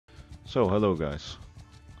Hello guys.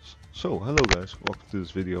 Hello guys, welcome to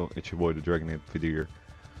this video. It's your boy the Dragon Ape video here.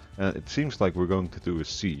 And it seems like we're going to do a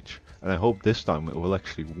siege. And I hope this time it will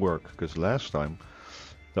actually work, because last time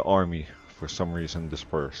the army for some reason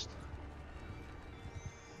dispersed.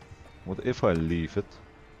 What if I leave it?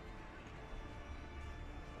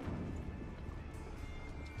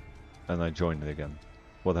 And I join it again.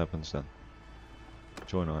 What happens then?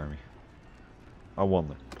 Join army. I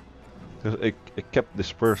wonder. Because it kept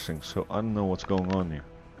dispersing, so I don't know what's going on here.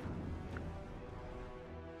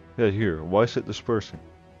 Yeah, here. Why is it dispersing?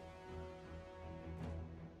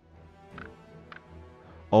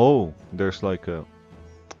 Oh, there's like a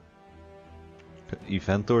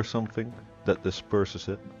event or something that disperses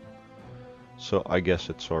it. So I guess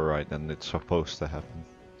it's alright and it's supposed to happen.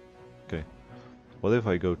 Okay. What if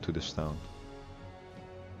I go to this town?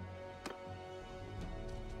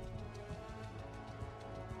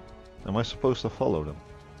 Am I supposed to follow them?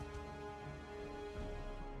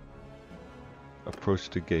 Approach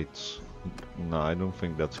the gates. No, I don't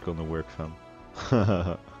think that's gonna work, fam.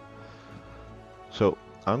 So,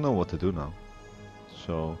 I don't know what to do now.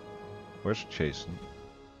 So, where's Jason?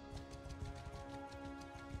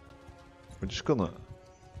 We're just gonna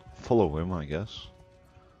follow him, I guess.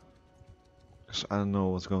 Because I don't know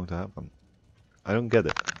what's going to happen. I don't get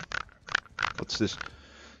it. What's this?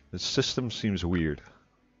 The system seems weird.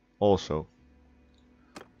 Also,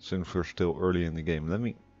 since we're still early in the game, let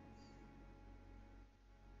me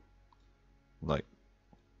like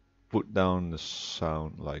put down the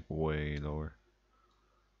sound like way lower.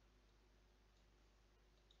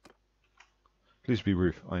 Please be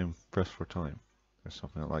brief, I am pressed for time. There's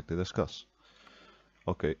something I'd like to discuss.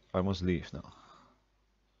 Okay, I must leave now.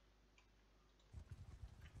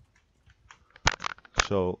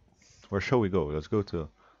 So, where shall we go? Let's go to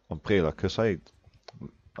Umbrella, because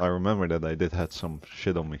I remember that I did had some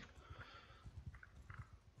shit on me.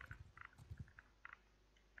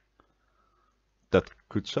 That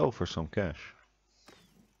could sell for some cash.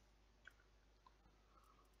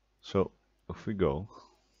 So, if we go...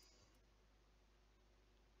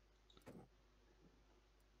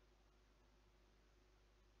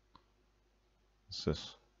 What's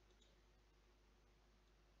this?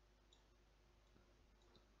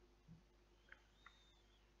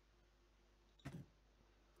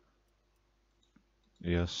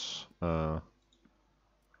 Yes,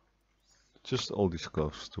 just all these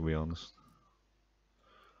clothes, to be honest.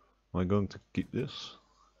 Am I going to keep this?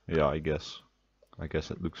 Yeah, I guess. I guess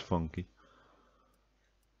it looks funky.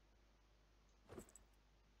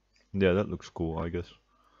 Yeah, that looks cool, I guess.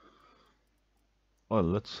 Oh,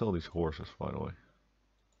 let's sell these horses, by the way.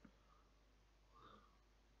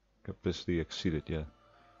 Capacity exceeded, yeah.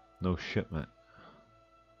 No shit, man.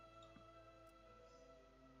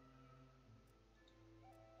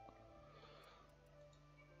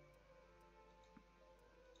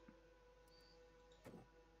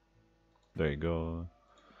 There you go.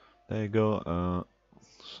 There you go.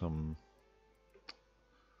 Some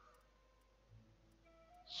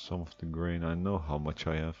of the grain. I know how much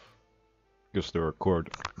I have. Because the record,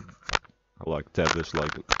 like tab is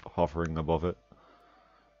like hovering above it.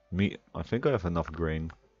 Me, I think I have enough grain.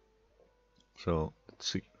 So let's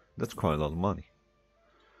see. That's quite a lot of money.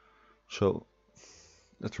 So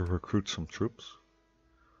let's recruit some troops.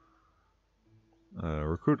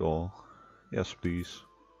 Recruit all. Yes, please.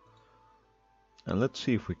 And let's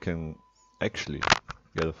see if we can actually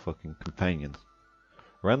get a fucking companion.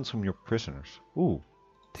 Ransom your prisoners. Ooh,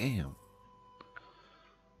 damn.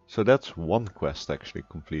 So that's one quest actually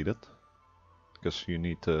completed. Because you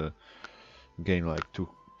need to gain like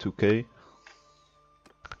 2k.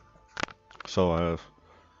 So I have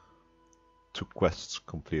 2 quests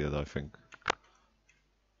completed, I think.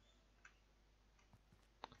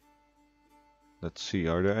 Let's see,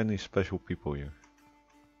 are there any special people here?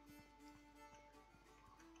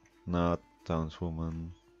 Not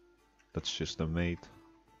townswoman. That's just a maid.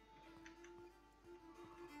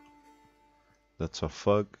 That's a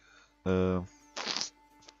thug.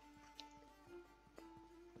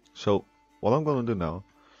 So what I'm gonna do now,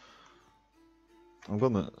 I'm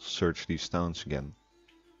gonna search these towns again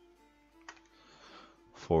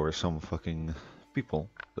for some fucking people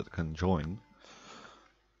that can join.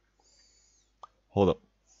 Hold up,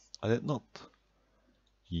 I did not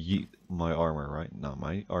yeet my armor, right? No,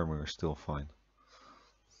 my armor is still fine.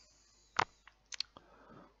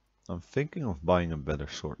 I'm thinking of buying a better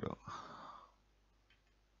sword though.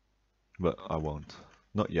 But I won't.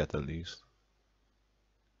 Not yet at least.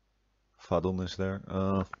 Fadon is there.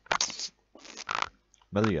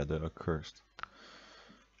 Melia the Accursed.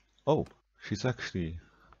 Oh, she's actually...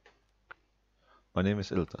 My name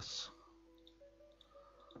is Iltas.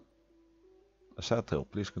 A sad tale,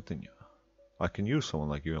 please continue. I can use someone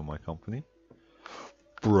like you in my company.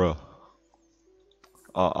 Bruh.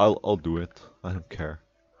 I'll do it. I don't care.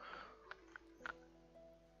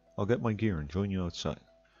 I'll get my gear and join you outside.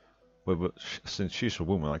 But since she's a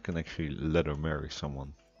woman, I can actually let her marry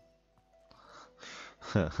someone.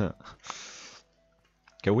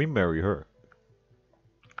 Can we marry her?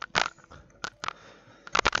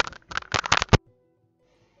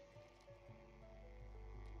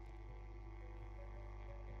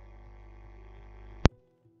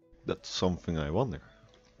 That's something I wonder.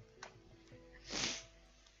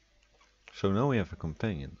 So now we have a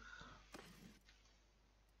companion.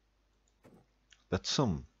 That's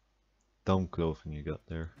some dumb clothing you got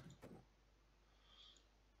there.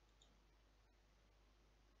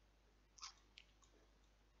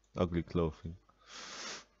 Ugly clothing.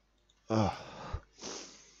 Ugh.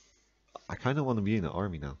 I kind of want to be in the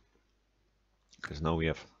army now. Because now we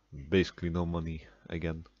have basically no money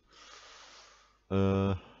again.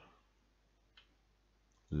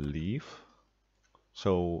 Leave.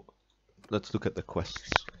 So let's look at the quests.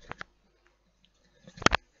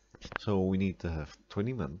 So we need to have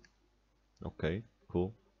 20 men. Okay,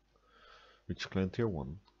 cool. Reach clan tier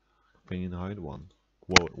 1. Companion hide 1.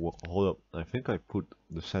 Whoa, hold up. I think I put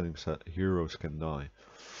the settings that heroes can die.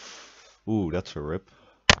 Ooh, that's a rip.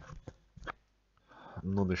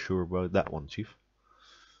 I'm not sure about that one, chief.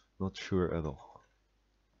 Not sure at all.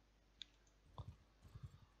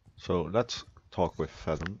 So let's talk with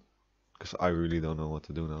Fathom, because I really don't know what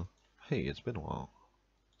to do now. Hey, it's been a while.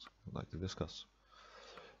 I'd like to discuss.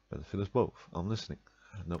 Benefit us both. I'm listening.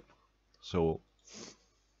 Nope. So,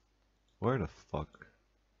 where the fuck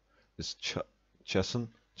is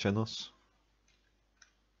Chenos?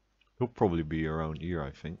 He'll probably be around here,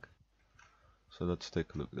 I think. So let's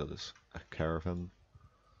take a look. That is a caravan.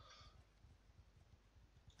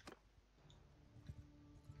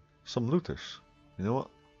 Some looters. You know what?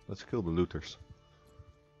 Let's kill the looters.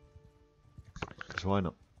 Because why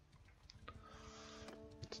not?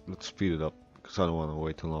 Let's speed it up. Because I don't want to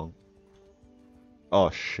wait too long. Oh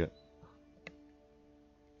shit.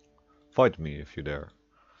 Fight me if you dare.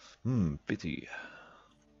 Pity.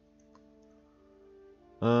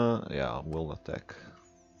 Yeah, we'll attack.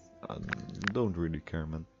 I don't really care,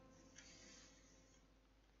 man.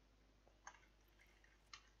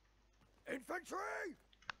 Infantry!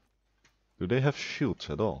 Do they have shields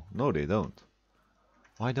at all? No, they don't.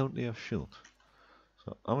 Why don't they have shields?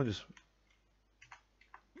 So I'm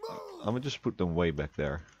gonna just put them way back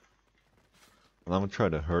there. And I'm gonna try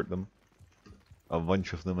to hurt them. A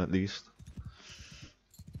bunch of them at least.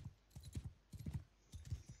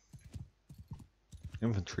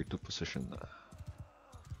 Infantry to position.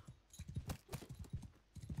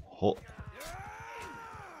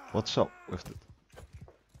 What's up with the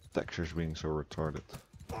textures being so retarded?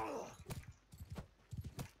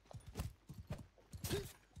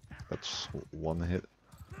 That's one hit.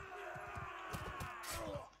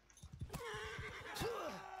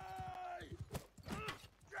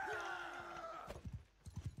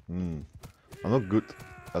 I'm not good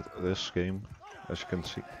at this game, as you can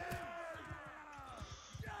see.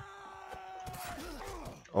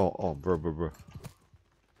 Oh, bro.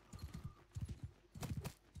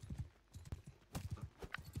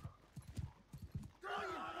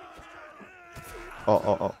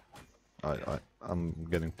 Oh. I'm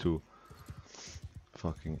getting too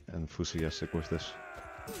fucking enthusiastic with this.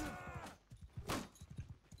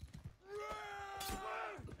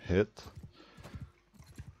 Hit.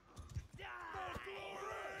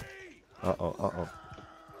 Uh-oh.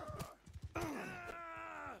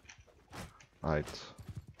 Right.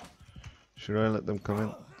 Should I let them come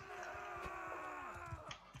in?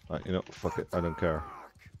 Right, you know, fuck it, I don't care.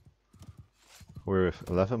 We're with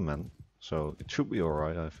 11 men, so it should be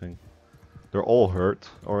alright, I think. They're all hurt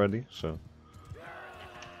already, so...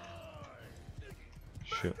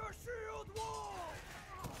 Shit.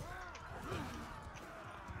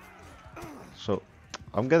 So,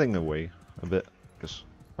 I'm getting away a bit, because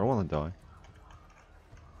I don't want to die.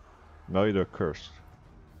 Now they're cursed.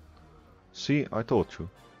 See, I told you.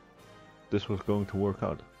 This was going to work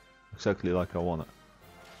out. Exactly like I wanted.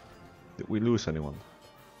 Did we lose anyone?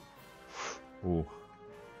 Ooh.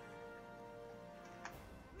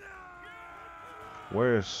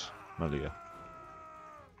 Where's Malia?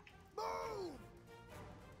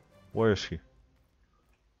 Where is she? I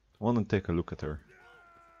want to take a look at her.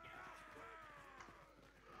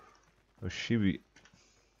 Oh, she be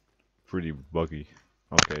pretty buggy.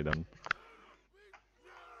 Okay then.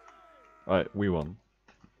 Alright, we won.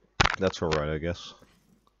 That's alright, I guess.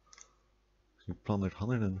 You plundered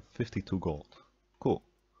 152 gold. Cool.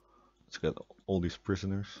 Let's get all these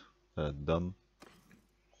prisoners done.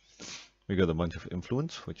 We got a bunch of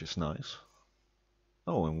influence, which is nice.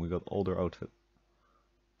 Oh, and we got all their outfit.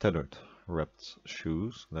 Tethered, wrapped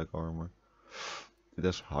shoes, leg armor. It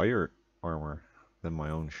has higher armor than my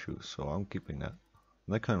own shoes, so I'm keeping that.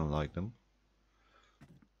 And I kind of like them.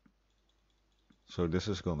 So this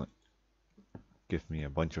is gonna give me a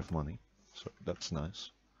bunch of money, so that's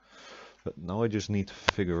nice. But now I just need to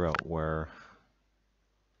figure out where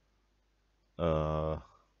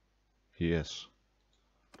he is.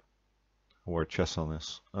 Where Chesson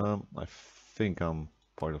is. I think I'm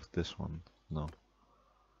part of this one. No.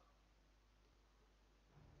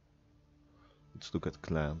 Let's look at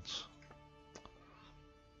clans.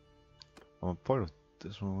 I'm a part of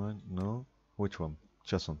this one, right? No? Which one?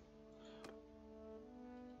 Chesson.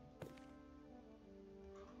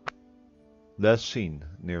 Last seen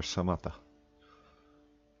near Samata.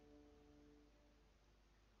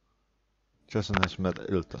 Chesson has met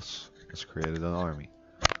Iltas. Has created an army.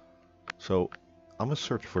 So I'm gonna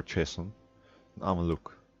search for Chesson. I'm gonna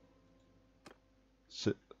look.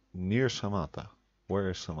 Near Samata. Where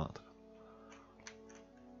is Samata?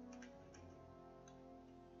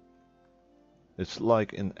 It's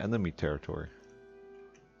like in enemy territory.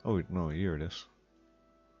 Oh no, here it is.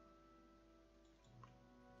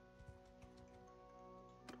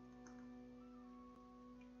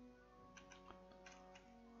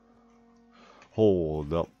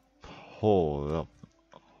 Hold up. Hold up.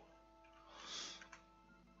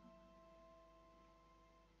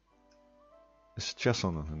 Is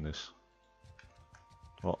Chesson in this?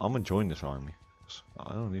 Well, I'm gonna join this army.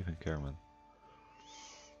 I don't even care, man.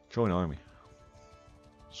 Join army.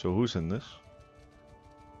 So who's in this?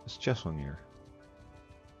 Is Chesson here?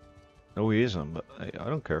 No, he isn't, but hey, I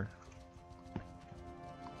don't care.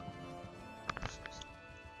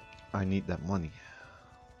 I need that money.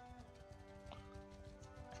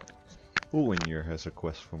 Who in here has a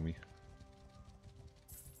quest for me?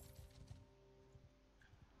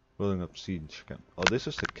 Building up siege camp. Oh, this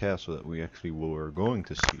is the castle that we actually were going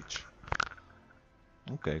to siege.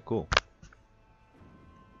 Okay, cool.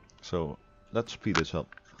 So, let's speed this up.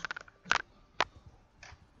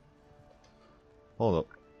 Hold up.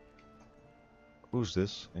 Who's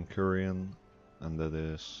this? Incurian, and that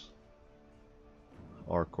is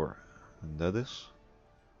Arcor, and that is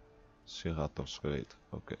Seratos Great.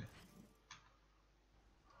 Okay.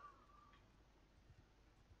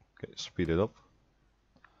 Okay, speed it up.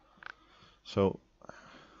 So,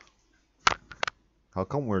 how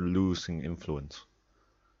come we're losing influence?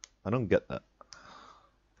 I don't get that.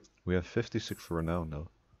 We have 56 renown though.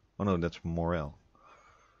 Oh no, that's morale.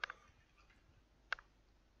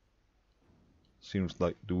 Seems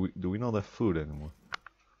like, do we not have food anymore?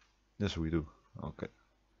 Yes, we do. Okay.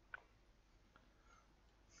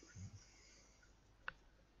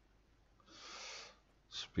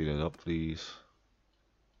 Speed it up, please.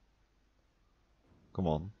 Come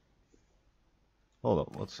on. Hold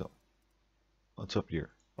up, what's up? What's up here?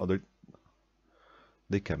 Oh,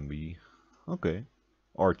 they can be. Okay.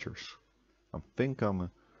 Archers. I think I'm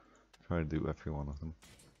gonna try to do every one of them.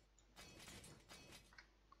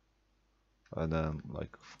 And then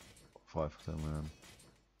like 5 of them, and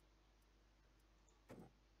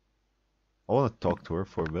I wanna talk to her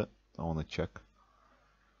for a bit. I wanna check.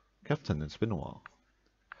 Captain, it's been a while.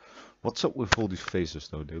 What's up with all these faces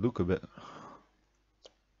though? They look a bit...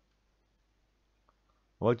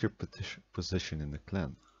 About your position in the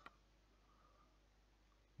clan?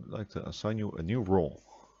 I'd like to assign you a new role.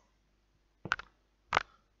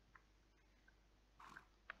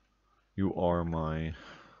 You are my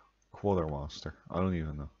quartermaster. I don't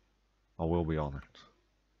even know. I will be honored.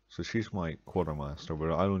 So she's my quartermaster,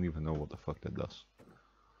 but I don't even know what the fuck that does.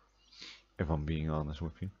 If I'm being honest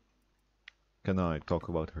with you. Can I talk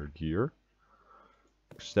about her gear?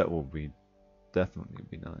 Because that will be definitely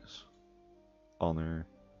be nice. Honor.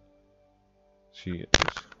 She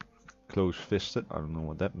is close-fisted. I don't know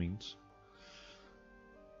what that means.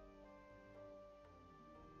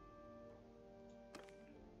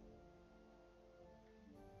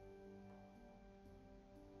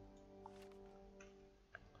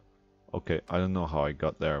 Okay, I don't know how I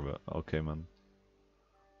got there, but okay, man.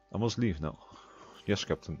 I must leave now. Yes,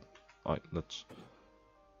 Captain. Alright, let's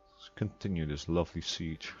continue this lovely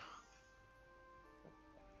siege.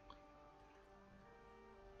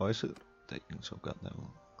 Why is it taking so goddamn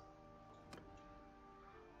long?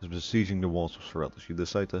 It's besieging the walls of Seratos. You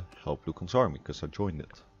decide to help Lucan's army, because I joined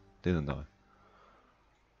it. Didn't I?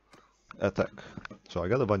 Attack. So I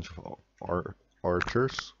got a bunch of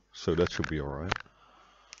archers, so that should be alright.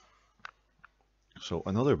 So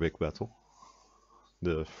another big battle.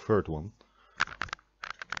 the third one.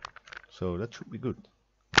 So that should be good.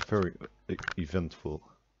 Very eventful.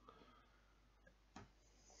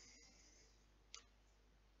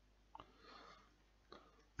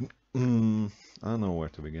 I don't know where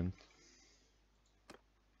to begin.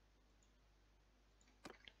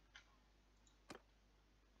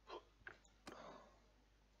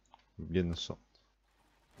 Begin the sun.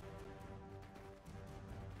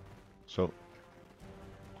 So,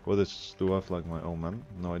 what is, do I have like my own man?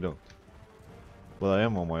 No, I don't. Well, I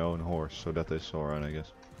am on my own horse, so that is alright, I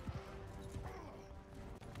guess.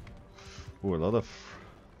 Ooh, a lot of...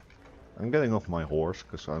 I'm getting off my horse,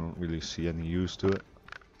 because I don't really see any use to it.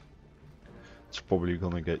 It's probably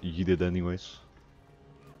gonna get yeeted anyways.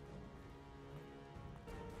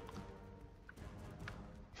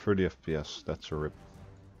 .30 FPS, that's a rip.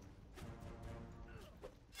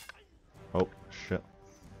 Oh, shit.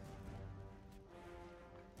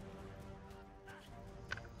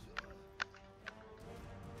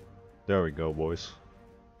 There we go, boys.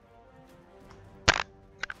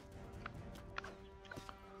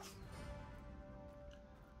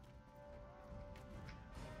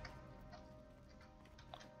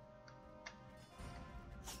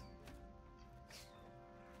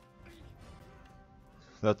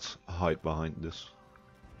 Let's hide behind this.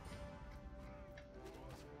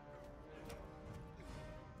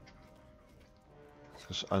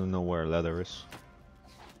 Because I don't know where ladder is.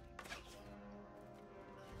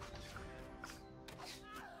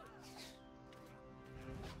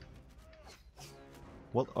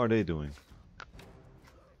 What are they doing?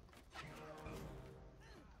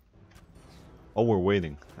 Oh, we're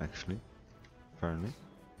waiting, actually. Apparently.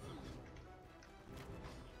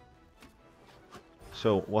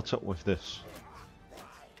 So, what's up with this?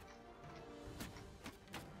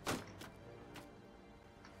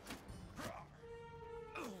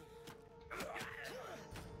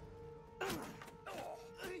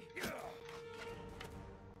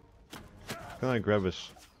 Can I grab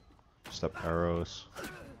his step arrows?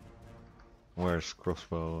 Where's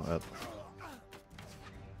crossbow at?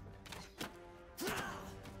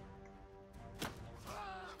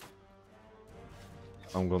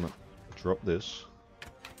 I'm gonna drop this.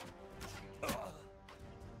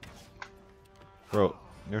 Bro,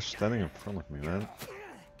 you're standing in front of me, man.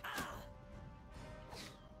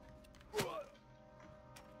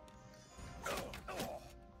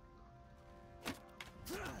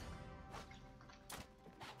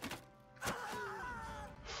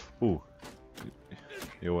 Ooh.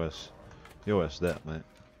 Yo ass that, man.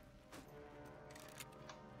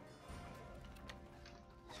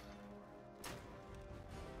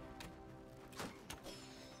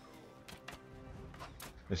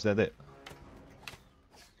 Is that it?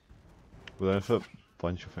 But I have a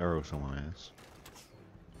bunch of arrows on my ass.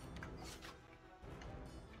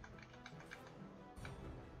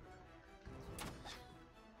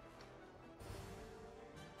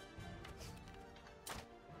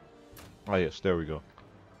 Ah yes, there we go.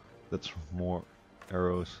 That's more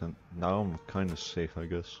arrows, and now I'm kinda safe, I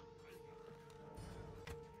guess.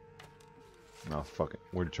 Nah, fuck it.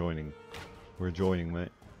 We're joining. We're joining,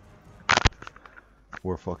 mate.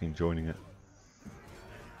 We're fucking joining it.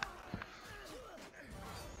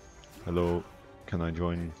 Hello, can I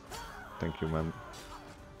join? Thank you, man.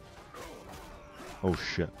 Oh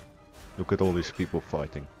shit. Look at all these people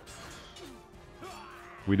fighting.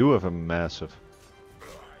 We do have a massive...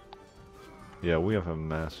 Yeah, we have a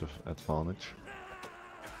massive advantage.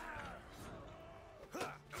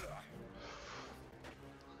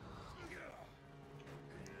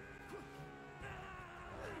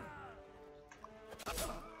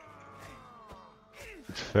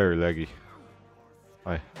 It's very laggy.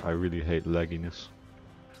 I really hate lagginess.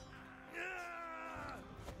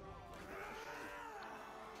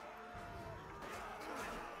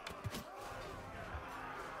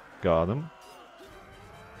 Got him.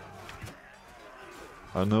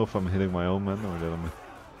 I don't know if I'm hitting my own man or that I'm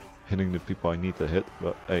hitting the people I need to hit,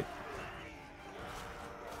 but hey.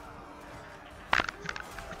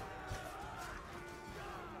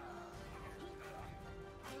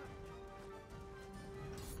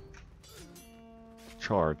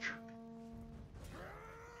 Charge.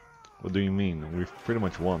 What do you mean? We've pretty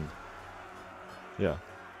much won. Yeah,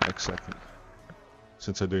 exactly.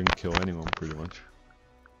 Since I didn't kill anyone, pretty much.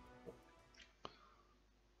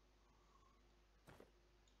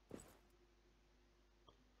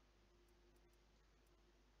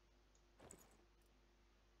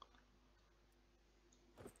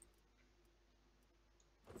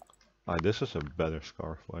 Ah, this is a better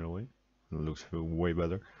scarf, by the way. It looks way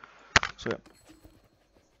better. So yeah.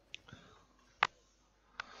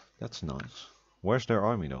 That's nice. Where's their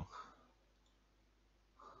army though?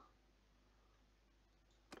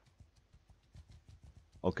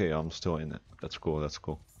 Okay, I'm still in it. That's cool, that's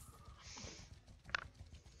cool.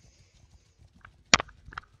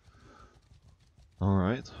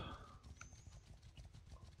 Alright.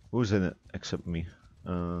 Who's in it except me?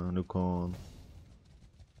 Nukon.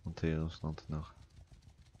 Mateus, not enough.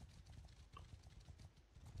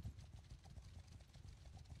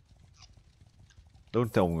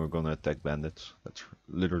 Don't tell me we're gonna attack bandits. That's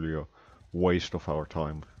literally a waste of our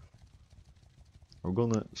time. We're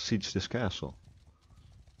gonna siege this castle.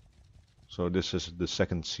 So this is the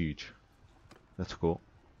second siege. That's cool.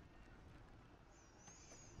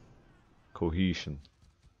 Cohesion.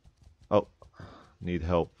 Oh, need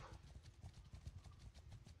help.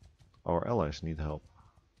 Our allies need help.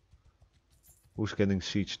 Who's getting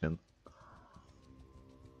sieged then?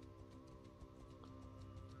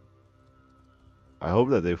 I hope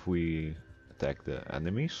that if we attack the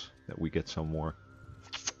enemies, that we get some more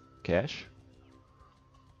cash.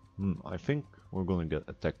 I think we're gonna get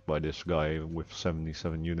attacked by this guy with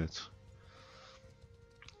 77 units.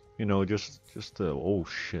 You know, oh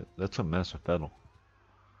shit, that's a massive battle.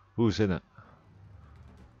 Who's in it?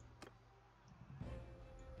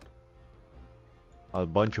 A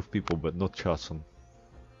bunch of people, but not Chasen.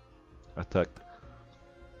 Attack.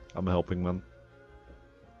 I'm helping them.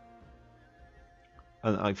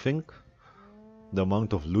 And I think the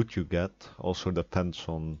amount of loot you get also depends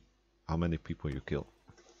on how many people you kill.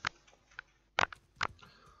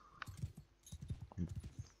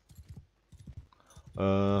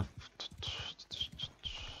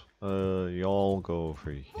 Y'all go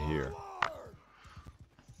over here.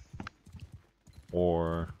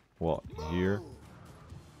 Or, what, here?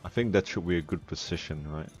 I think that should be a good position,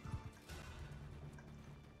 right?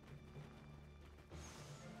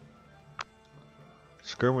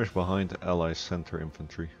 Skirmish behind the Allies center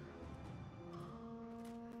infantry.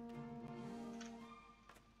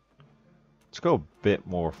 Let's go a bit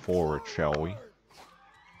more forward, shall we?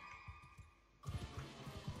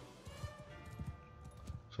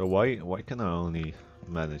 So why can I only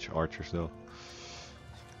manage archers though?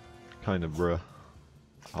 Kinda bruh.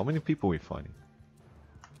 How many people are we fighting?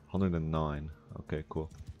 109. Okay, cool.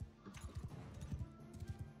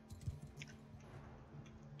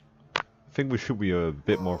 I think we should be a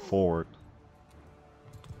bit more forward.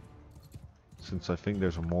 Since I think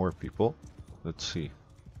there's more people. Let's see.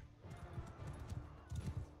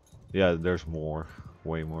 Yeah, there's more.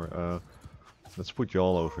 Way more. Let's put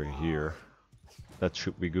y'all over here. That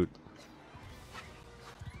should be good.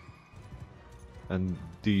 And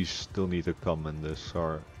these still need to come, and this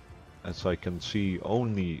are, as I can see,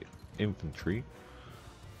 only infantry.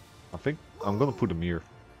 I think I'm gonna put them here.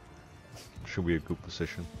 Should be a good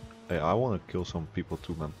position. Hey, I wanna kill some people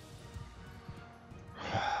too, man.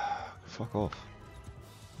 Fuck off.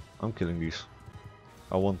 I'm killing these.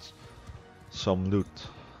 I want some loot.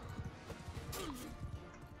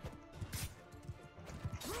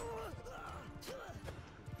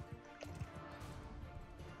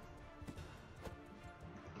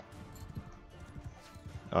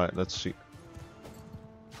 Alright, let's see.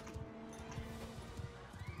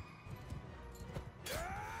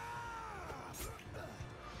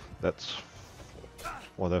 That's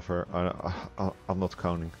whatever. I'm not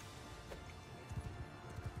counting.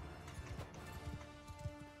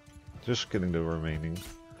 Just killing the remaining.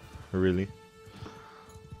 Really.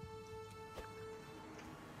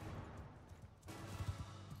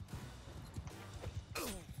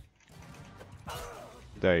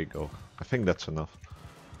 There you go. I think that's enough.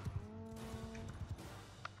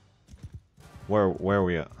 Where are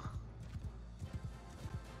we at?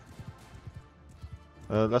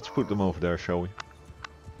 Let's put them over there, shall we?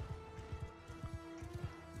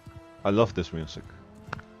 I love this music.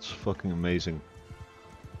 It's fucking amazing.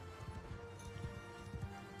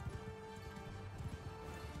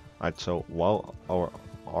 Alright, so while our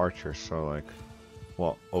archers are like,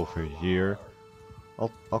 well, over here,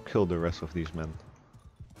 I'll kill the rest of these men.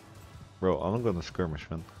 Bro, I'm not gonna skirmish,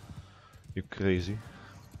 man. You crazy?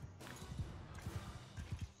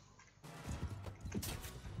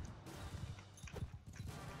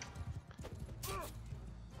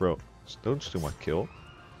 Bro, don't steal my kill.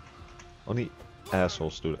 Only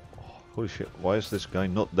assholes do that. Oh, holy shit, why is this guy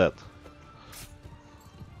not dead?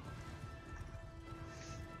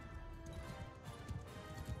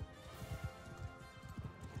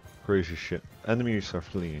 Crazy shit. Enemies are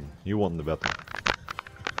fleeing. You won the battle.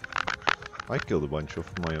 I killed a bunch of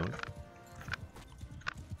my own.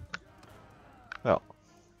 Well,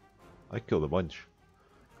 I killed a bunch.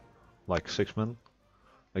 Like 6 men.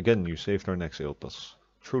 Again, you saved our next Iltas.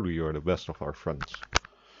 Truly, you are the best of our friends.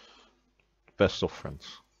 Best of friends.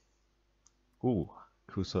 Ooh,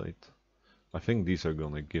 crusade. I think these are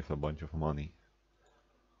gonna give a bunch of money.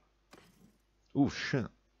 Ooh, shit.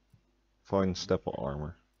 Fine staple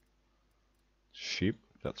armor. Sheep,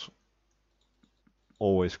 that's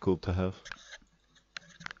always cool to have.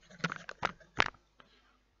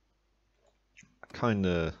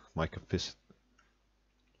 Kinda like a visit.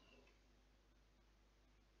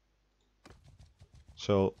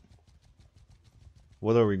 So,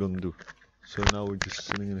 what are we gonna do? So now we're just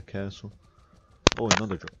sitting in a castle. Oh,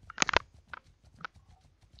 another drop.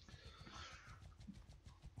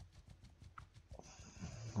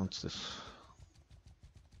 What's this?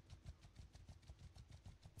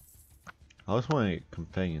 How's my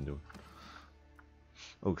companion doing?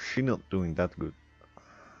 Oh, she's not doing that good.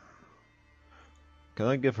 Can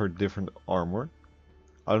I give her different armor?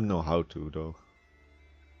 I don't know how to though.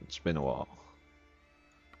 It's been a while.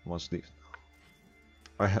 What's this?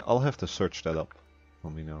 I'll have to search that up, I'll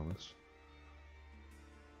be honest.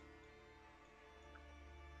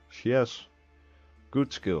 She has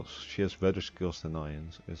good skills. She has better skills than I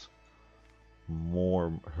is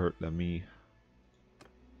more hurt than me.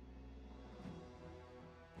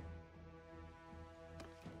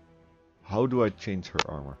 How do I change her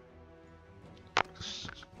armor? Because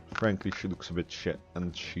frankly she looks a bit shit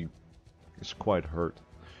and she is quite hurt.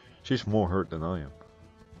 She's more hurt than I am.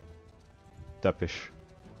 Tepish.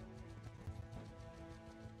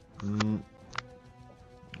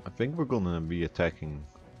 I think we're gonna be attacking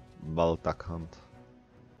Baltakhand.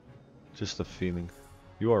 Just a feeling.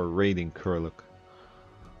 You are raiding Kurluk.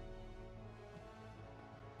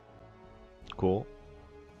 Cool.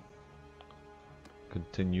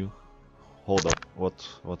 Continue. Hold up.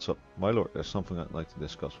 What's up? My lord, there's something I'd like to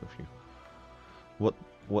discuss with you.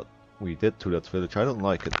 What we did to that village, I don't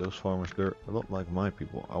like it. Those farmers, they're a lot like my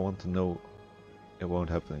people. I want to know it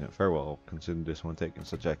won't happen again. Farewell, consider this one taking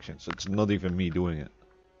such actions. It's not even me doing it.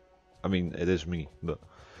 I mean, it is me, but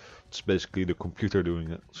it's basically the computer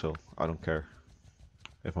doing it, so I don't care,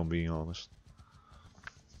 if I'm being honest.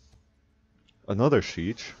 Another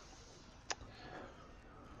siege.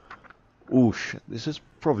 Ooh, shit, this is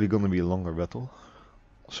probably gonna be a longer battle.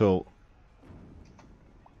 So,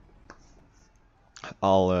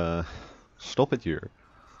 I'll stop it here.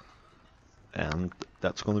 And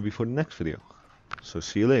that's gonna be for the next video. So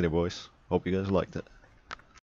see you later, boys. Hope you guys liked it.